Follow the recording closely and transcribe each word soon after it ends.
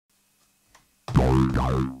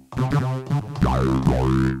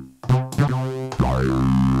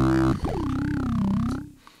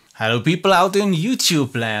Hello people out in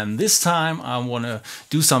YouTube land. This time I want to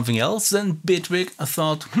do something else than Bitwig. I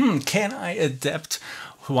thought, can I adapt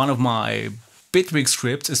one of my Bitwig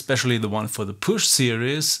scripts, especially the one for the Push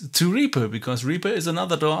series, to Reaper, because Reaper is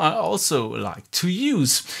another DAW I also like to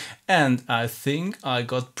use. And I think I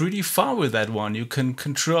got pretty far with that one. You can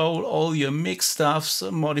control all your mix stuffs,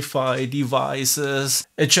 modify devices,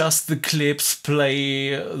 adjust the clips,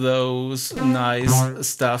 play those nice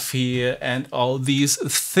stuff here and all these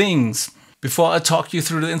things. Before I talk you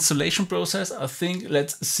through the installation process, I think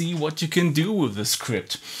let's see what you can do with the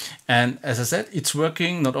script. And as I said, it's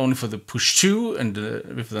working not only for the Push 2 and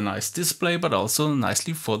with the nice display, but also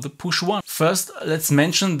nicely for the Push 1. First, let's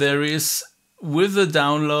mention there is, with the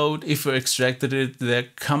download, if you extracted it, there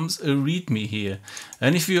comes a README here.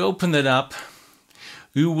 And if you open that up,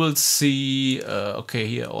 you will see, okay,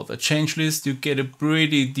 here all the change list. You get a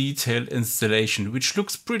pretty detailed installation, which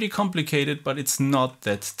looks pretty complicated, but it's not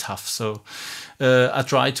that tough. So I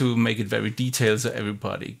try to make it very detailed so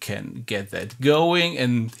everybody can get that going.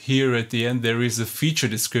 And here at the end, there is a feature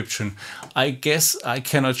description. I guess I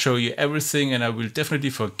cannot show you everything, and I will definitely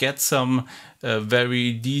forget some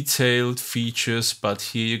very detailed features, but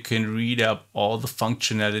here you can read up all the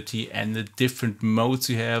functionality and the different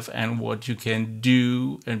modes you have and what you can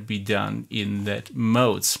do and be done in that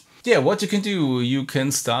modes. Yeah, what you can do, you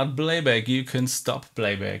can start playback, you can stop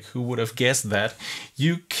playback. Who would have guessed that?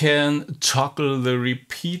 You can toggle the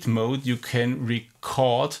repeat mode, you can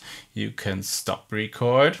record, you can stop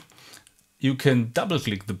record. You can double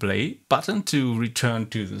click the play button to return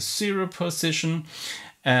to the 0 position.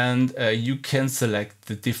 And you can select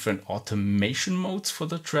the different automation modes for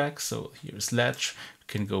the track. So here's latch. You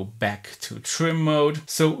can go back to trim mode.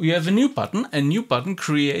 So we have a new button. A new button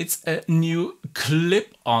creates a new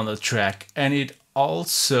clip on the track, and it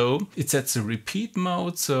sets a repeat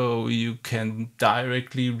mode, so you can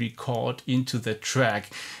directly record into the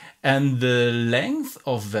track. And the length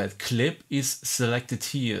of that clip is selected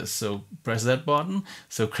here. So press that button.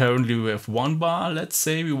 So currently we have 1 bar. Let's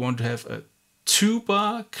say we want to have a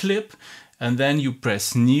 2-bar clip, and then you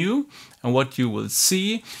press new, and what you will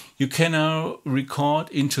see, you can now record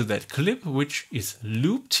into that clip, which is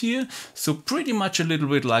looped here. So pretty much a little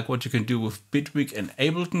bit like what you can do with Bitwig and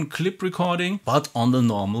Ableton clip recording, but on the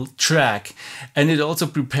normal track. And it also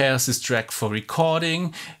prepares this track for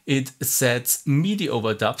recording. It sets MIDI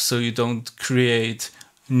overdub, so you don't create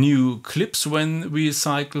new clips when we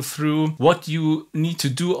cycle through. What you need to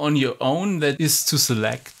do on your own, that is to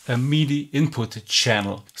select a MIDI input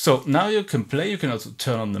channel. So now you can play. You can also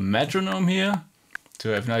turn on the metronome here to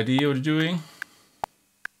have an idea what you're doing.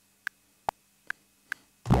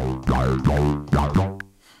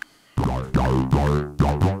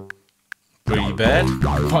 Pretty bad,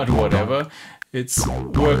 but whatever. It's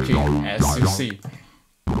working as you see.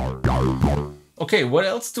 Okay, what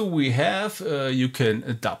else do we have? You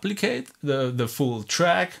can duplicate the full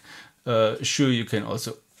track. Sure, you can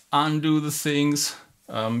also undo the things.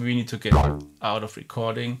 We need to get out of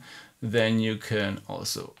recording. Then you can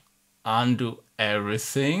also undo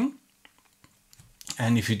everything.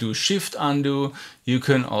 And if you do shift undo, you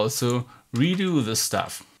can also redo the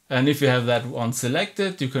stuff. And if you have that one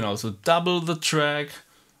selected, you can also double the track,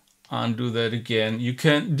 undo that again. You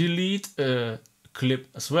can delete a clip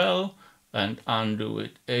as well and undo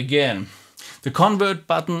it again. The convert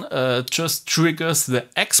button just triggers the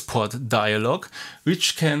export dialog,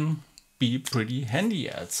 which can be pretty handy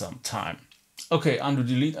at some time. Okay, undo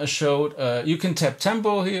delete I showed. You can tap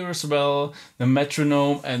tempo here as well, the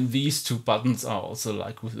metronome, and these 2 buttons are also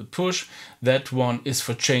like with the Push. That one is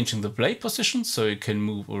for changing the play position, so you can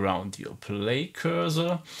move around your play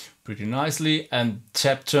cursor pretty nicely, and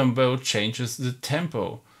tap tempo changes the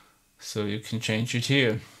tempo, so you can change it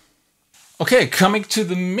here. Okay, coming to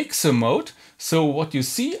the mixer mode. So what you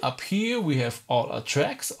see up here, we have all our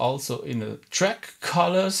tracks also in the track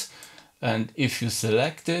colors. And if you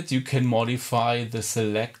select it, you can modify the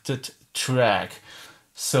selected track.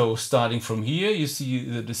 So starting from here, you see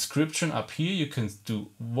the description up here. You can do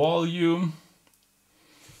volume.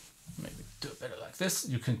 Maybe do it better like this.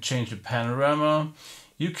 You can change the panorama.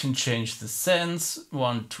 You can change the sense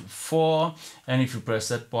 1 to 4, and if you press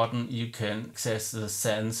that button, you can access the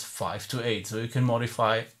sense 5 to 8. So you can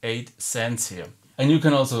modify 8 cents here. And you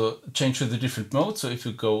can also change the different modes. So if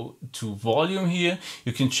you go to volume here,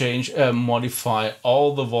 you can change, modify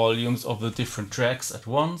all the volumes of the different tracks at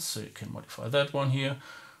once. So you can modify that one here,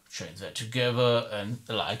 change that together, and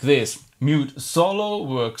like this. Mute solo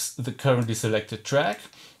works the currently selected track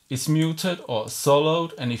is muted or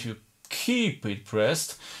soloed, and if you keep it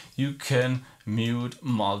pressed, you can mute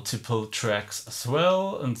multiple tracks as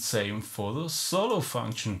well, and same for the solo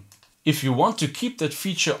function. If you want to keep that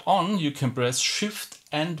feature on, you can press Shift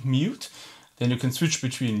and mute. Then you can switch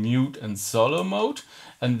between mute and solo mode,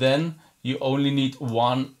 and then you only need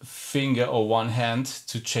one finger or one hand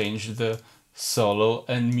to change the solo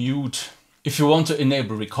and mute. If you want to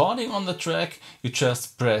enable recording on the track, you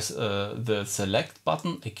just press the select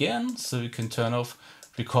button again, so you can turn off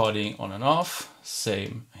recording on and off.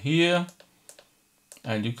 Same here.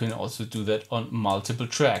 And you can also do that on multiple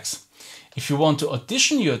tracks. If you want to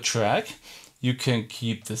audition your track, you can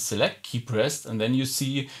keep the select key pressed, and then you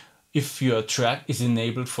see if your track is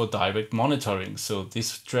enabled for direct monitoring. So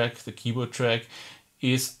this track, the keyboard track,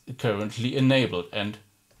 is currently enabled, and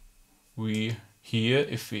we hear,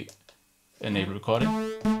 if we enable recording,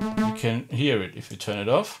 you can hear it. If you turn it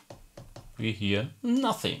off, we hear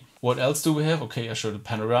nothing. What else do we have? Okay, I showed the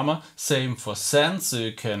panorama. Same for sends, so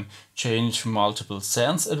you can change multiple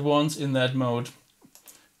sends at once in that mode.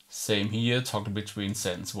 Same here, toggle between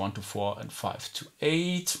sends 1 to 4 and 5 to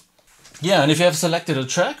 8. Yeah, and if you have selected a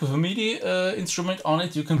track with a MIDI instrument on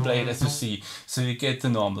it, you can play it as you see. So you get the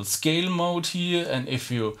normal scale mode here, and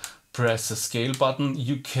if you press the scale button,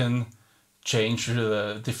 you can change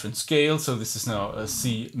the different scale. So this is now a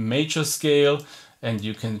C major scale, and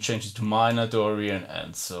you can change it to minor, Dorian,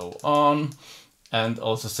 and so on. And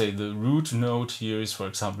also say the root note here is, for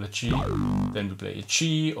example, a G. Then we play a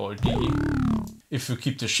G or a D. If you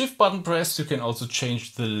keep the shift button pressed, you can also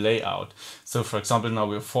change the layout. So for example, now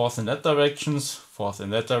we're fourth in that directions, fourth in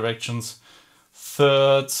that directions,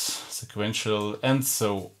 thirds, sequential, and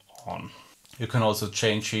so on. You can also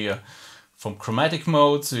change here from chromatic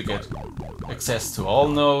mode, so you get access to all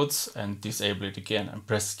notes, and disable it again and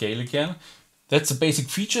press scale again. That's the basic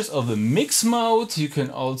features of the mix mode. You can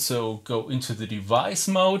also go into the device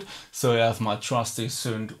mode. So I have my trusty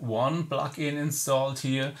Synth 1 plugin installed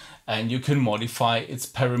here, and you can modify its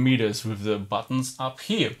parameters with the buttons up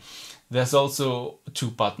here. There's also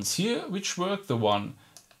two buttons here which work. The one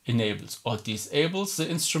enables or disables the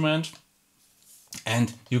instrument,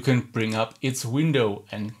 and you can bring up its window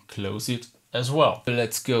and close it as well.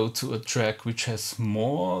 Let's go to a track which has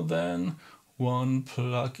more than one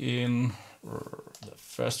plugin. The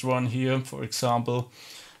first one here, for example,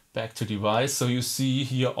 back to device. So you see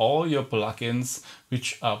here all your plugins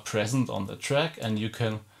which are present on the track, and you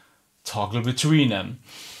can toggle between them.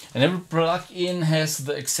 And every plugin has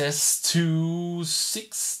the access to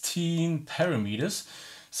 16 parameters.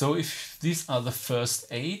 So if these are the first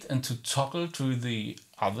 8, and to toggle to the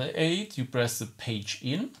other 8, you press the page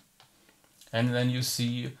in, and then you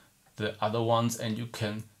see the other ones, and you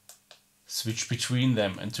can switch between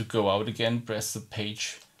them. And to go out again, press the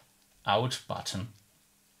page out button.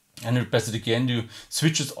 And you press it again, you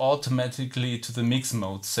switch it automatically to the mix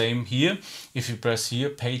mode. Same here. If you press here,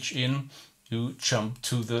 page in, you jump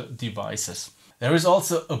to the devices. There is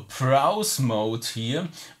also a browse mode here,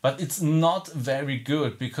 but it's not very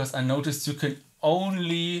good, because I noticed you can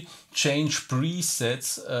only change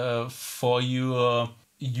presets for your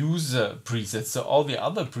user presets. So all the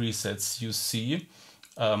other presets you see,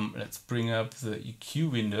 let's bring up the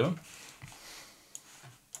EQ window.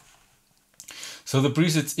 So the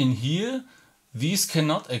presets in here, these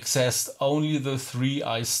cannot access only the 3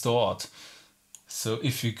 I stored. So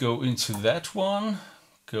if you go into that one,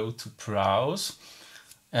 go to browse,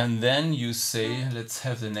 and then you say, let's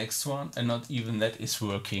have the next one, and not even that is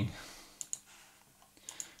working.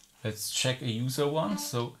 Let's check a user one.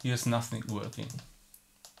 So here's nothing working.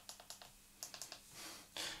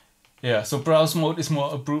 Yeah, so browse mode is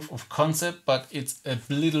more a proof of concept, but it's a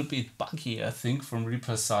little bit buggy, I think, from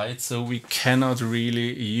Reaper's side, so we cannot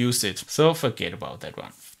really use it. So forget about that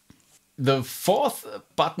one. The fourth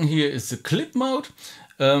button here is the clip mode,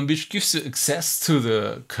 which gives you access to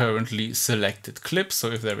the currently selected clip.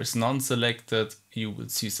 So if there is none selected, you will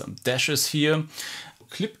see some dashes here.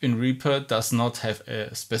 Clip in Reaper does not have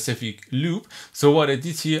a specific loop. So what I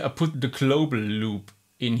did here, I put the global loop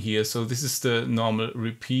in here. So this is the normal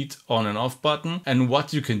repeat on and off button. And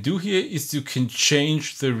what you can do here is you can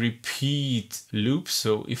change the repeat loop.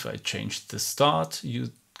 So if I change the start,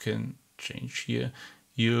 you can change here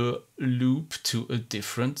your loop to a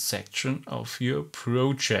different section of your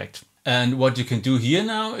project. And what you can do here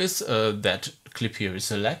now is that clip here is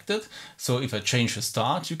selected. So if I change the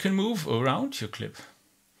start, you can move around your clip,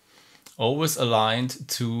 always aligned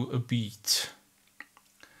to a beat.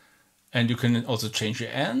 And you can also change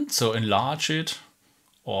your end, so enlarge it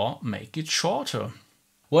or make it shorter.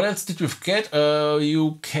 What else did we forget?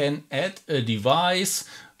 You can add a device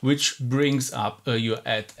which brings up your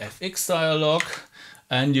add FX dialog.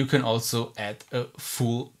 and you can also add a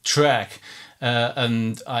full track.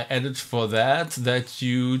 And I added for that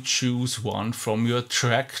you choose one from your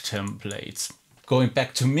track templates. Going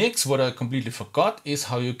back to mix, what I completely forgot is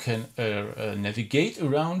how you can navigate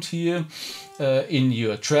around here in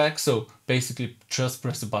your track. So basically just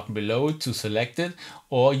press the button below it to select it,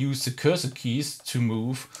 or use the cursor keys to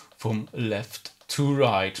move from left to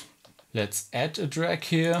right. Let's add a track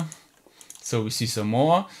here. So we see some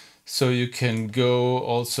more. So you can go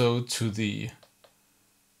also to the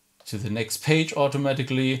next page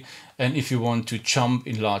automatically. And if you want to jump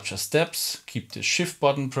in larger steps, keep the shift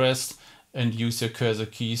button pressed and use your cursor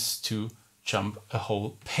keys to jump a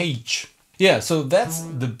whole page. Yeah, so that's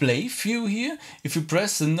the play view here. If you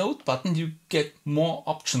press the note button, you get more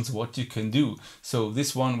options what you can do. So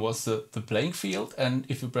this one was the playing field, and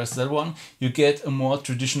if you press that one, you get a more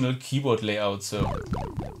traditional keyboard layout. So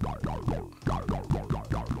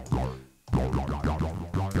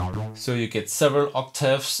you get several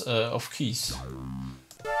octaves of keys.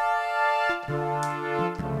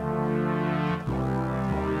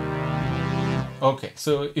 Okay,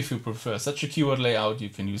 so if you prefer such a keyboard layout, you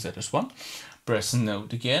can use that as one. Press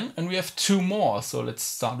note again, and we have two more. So let's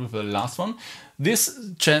start with the last one. This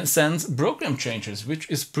sends program changes, which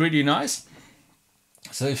is pretty nice.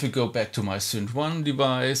 So if you go back to my Synth 1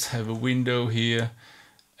 device, have a window here,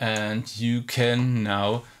 and you can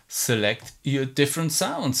now select your different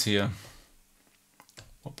sounds here.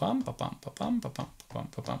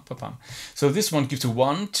 So this one gives you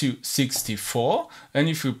 1 to 64, and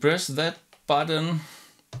if you press that button,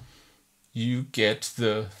 you get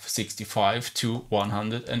the 65 to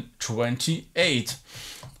 128.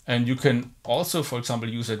 And you can also, for example,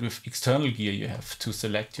 use it with external gear. You have to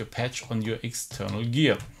select your patch on your external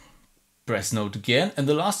gear. Press note again, and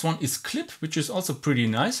the last one is clip, which is also pretty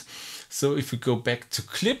nice. So if we go back to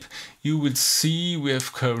clip, you will see we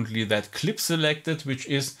have currently that clip selected, which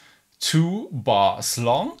is 2 bars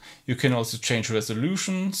long. You can also change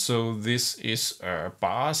resolution. So this is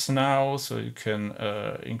bars now. So you can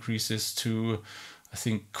increase this to, I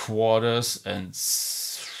think, quarters and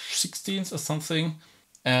 16ths or something.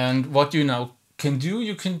 And what you now can do,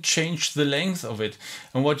 you can change the length of it.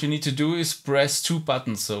 And what you need to do is press 2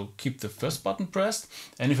 buttons. So keep the first button pressed.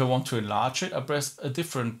 And if I want to enlarge it, I press a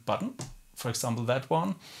different button. For example, that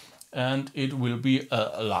one. And it will be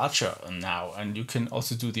larger now. And you can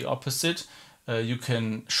also do the opposite. You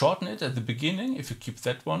can shorten it at the beginning if you keep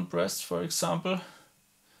that one pressed, for example.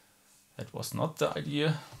 That was not the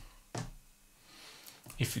idea.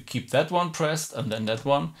 If you keep that one pressed and then that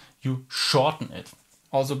one, you shorten it.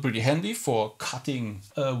 Also pretty handy for cutting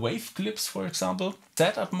wave clips, for example.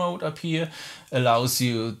 Setup mode up here allows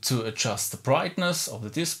you to adjust the brightness of the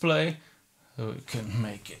display. So you can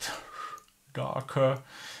make it darker.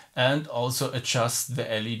 And also adjust the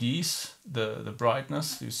LEDs, the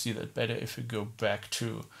brightness. You see that better if you go back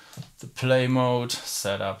to the play mode,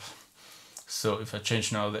 setup. So if I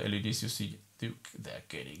change now the LEDs, you see they're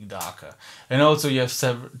getting darker. And also you have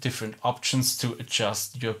several different options to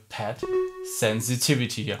adjust your pad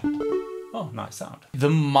sensitivity here. Oh, nice sound. The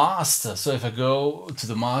master. So if I go to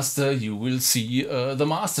the master, you will see the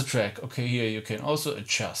master track. Okay, here you can also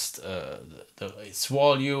adjust its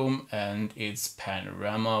volume and its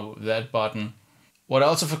panorama with that button. What I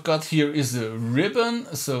also forgot here is the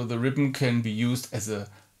ribbon. So the ribbon can be used as a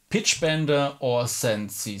pitch bender or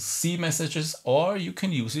send CC messages, or you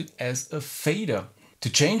can use it as a fader. To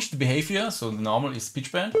change the behavior, so the normal is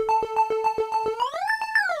pitch bend.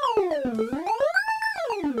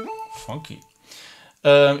 Funky.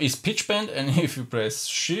 Is pitch bend, and if you press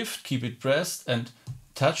shift, keep it pressed and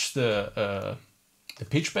touch the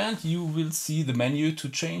pitch bend, you will see the menu to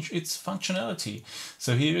change its functionality.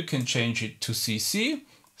 So here you can change it to CC.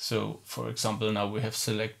 So for example, now we have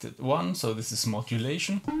selected one, so this is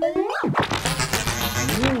modulation. Ooh,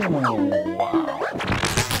 wow.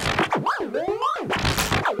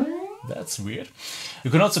 That's weird. You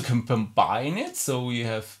can also combine it, so we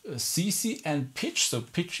have CC and pitch. So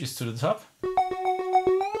pitch is to the top,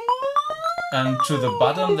 and to the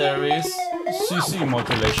bottom there is CC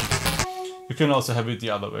modulation. You can also have it the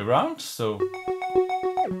other way around. So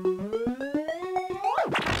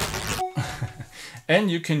and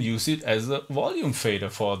you can use it as a volume fader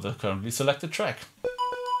for the currently selected track.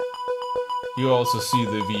 You also see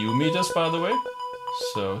the VU meters, by the way.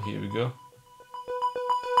 So here we go.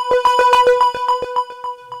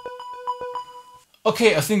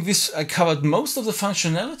 Okay, I think I covered most of the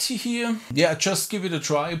functionality here. Yeah, just give it a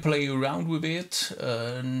try, play around with it.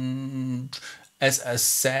 And as I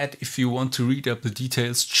said, if you want to read up the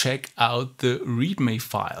details, check out the README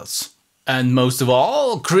files. And most of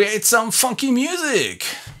all, create some funky music.